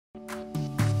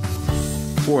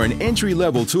For an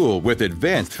entry-level tool with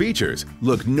advanced features,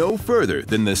 look no further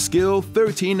than the Skil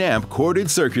 13-amp corded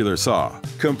circular saw.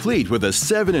 Complete with a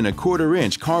 7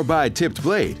 1/4-inch carbide-tipped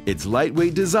blade, its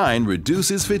lightweight design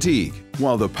reduces fatigue,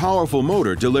 while the powerful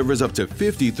motor delivers up to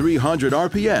 5,300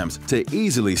 RPMs to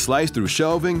easily slice through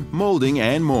shelving, molding,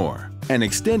 and more. An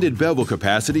extended bevel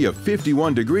capacity of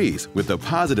 51 degrees with a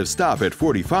positive stop at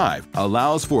 45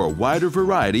 allows for a wider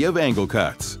variety of angle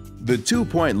cuts. The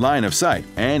 2-point line of sight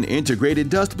and integrated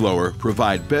dust blower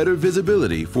provide better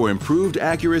visibility for improved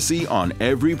accuracy on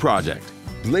every project.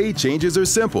 Blade changes are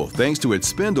simple thanks to its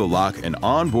spindle lock and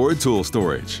onboard tool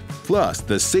storage. Plus,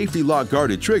 the safety lock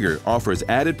guarded trigger offers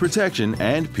added protection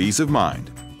and peace of mind.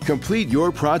 Complete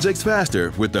your projects faster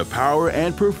with the power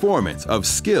and performance of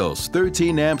Skil's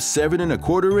 13-amp 7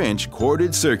 1/4-inch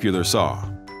corded circular saw.